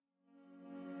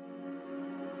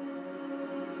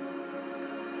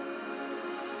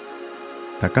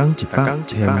逐天一百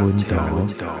天文图，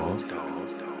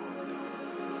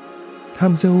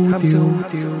探索宇宙。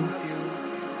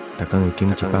逐天会经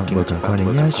一百无同款的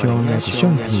影像也是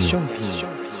相片，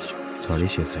带你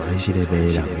熟悉认识个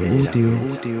迷人的宇宙。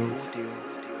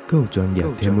还有专业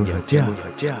天文学者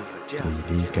为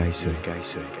你解说。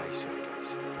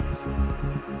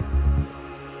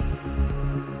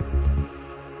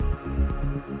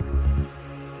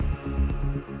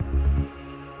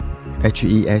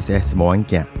HESS 望远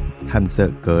镜探索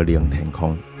高能天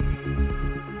空，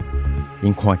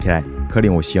因看起来可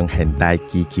能有成现代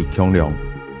机器恐龙，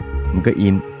不过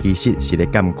因其实是咧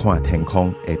监看天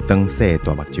空的长细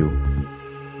大目睭。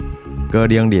高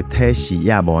能立体视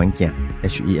野望远镜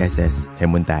HESS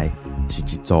天文台是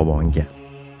一组望远镜，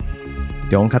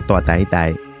中较大台一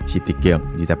台是直径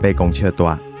28公尺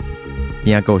大，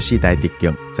边仔有4台直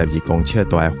径12公尺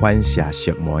大的反射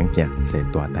式望远镜，是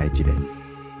大台一个。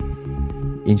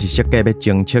因是设计要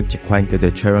侦测一款叫做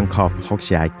Cherenkov 辐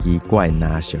射的奇怪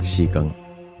蓝色视光，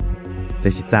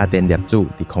这是炸电粒子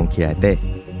伫空气内底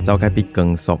走甲比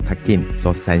光速较紧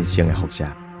所产生的辐射。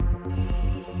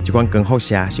这款光辐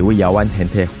射是为遥远天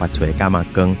体发出的伽马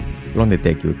光落在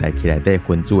地球大气内底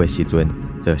分子的时阵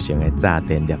造成的炸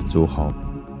电粒子雨。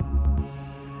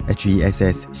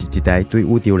HESS 是一台对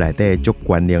宇宙内底足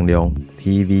悬能量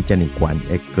TeV 这么悬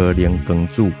的高能光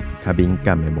子较敏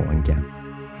感的望远镜。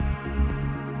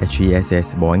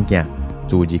HESS 望远镜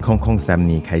自2003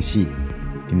年开始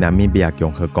伫南米比亚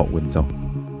共和国运作，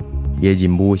伊的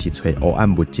任务是找黑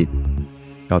暗物质，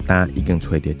到今已经找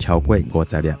到超过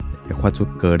50粒会发出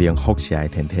高能辐射的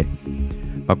天体，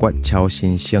包括超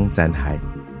新星残骸，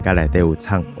甲内底有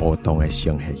藏黑洞的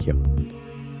星系型。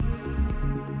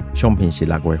相片是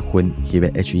6月份翕的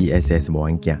HESS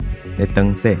望远镜咧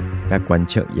长视甲观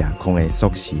测夜空的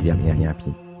缩时摄影影片。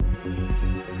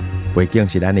背景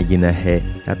是咱的银河系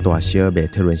甲大小麦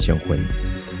特伦星云，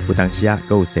有当时还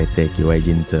有踅地球的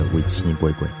人造卫星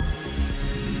飞过。